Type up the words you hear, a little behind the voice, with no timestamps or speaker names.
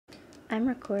I'm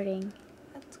recording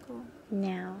That's cool.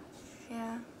 now.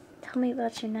 Yeah. Tell me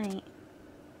about your night.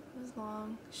 It was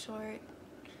long, short.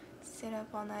 Stayed up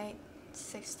all night. It's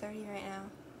 6:30 right now.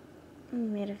 We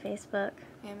made a Facebook.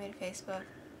 Yeah, I made a Facebook.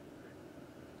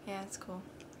 Yeah, it's cool.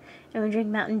 And we drank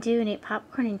Mountain Dew and ate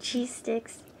popcorn and cheese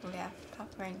sticks. Oh yeah,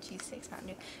 popcorn, cheese sticks, Mountain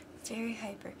Dew. Very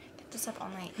hyper. Kept us up all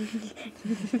night.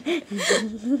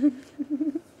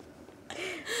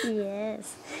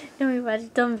 Yes. And we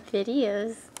watched dumb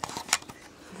videos.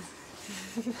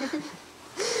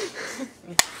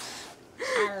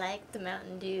 I like the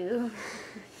Mountain Dew.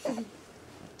 It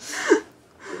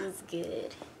was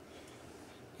good.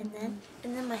 And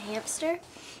then my hamster,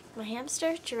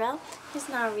 Jarrell, he's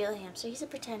not a real hamster. He's a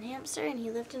pretend hamster, and he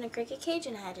lived in a cricket cage,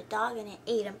 and I had a dog, and it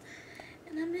ate him.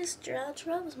 And I miss Jarrell.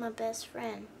 Jarrell was my best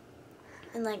friend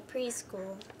in, like,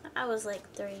 preschool. I was, like,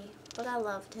 3, but I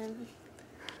loved him.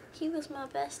 He was my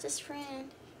bestest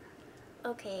friend.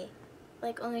 Okay,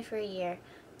 like, only for a year.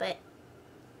 But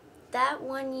that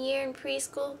 1 year in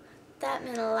preschool, that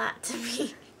meant a lot to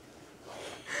me.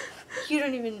 You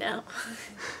don't even know.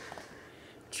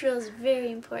 Drill is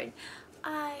very important.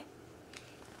 I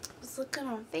was looking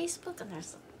on Facebook, and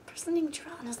there's a person named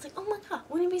Jarrell, and I was like, oh my god,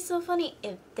 wouldn't it be so funny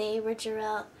if they were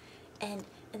Jarrell? And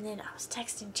then I was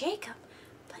texting Jacob,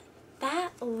 but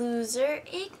that loser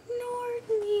ignored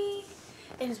me.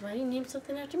 And why do you name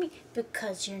something after me?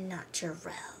 Because you're not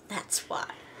Jarrell. That's why.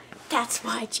 That's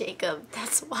why, Jacob.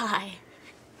 That's why.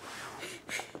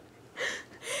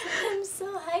 I'm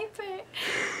so hyper.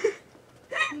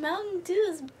 Mountain Dew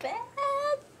is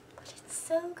bad, but it's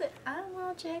so good. I'm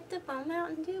all jacked up on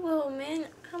Mountain Dew. Oh man,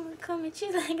 I'm gonna come at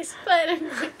you like a spider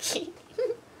monkey.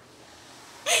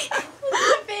 It's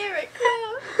my favorite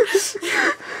quote.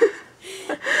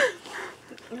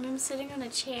 And I'm sitting on a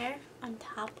chair on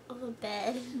top of a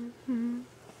bed. And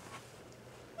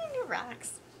it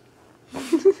rocks.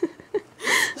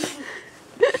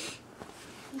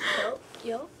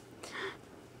 Yo.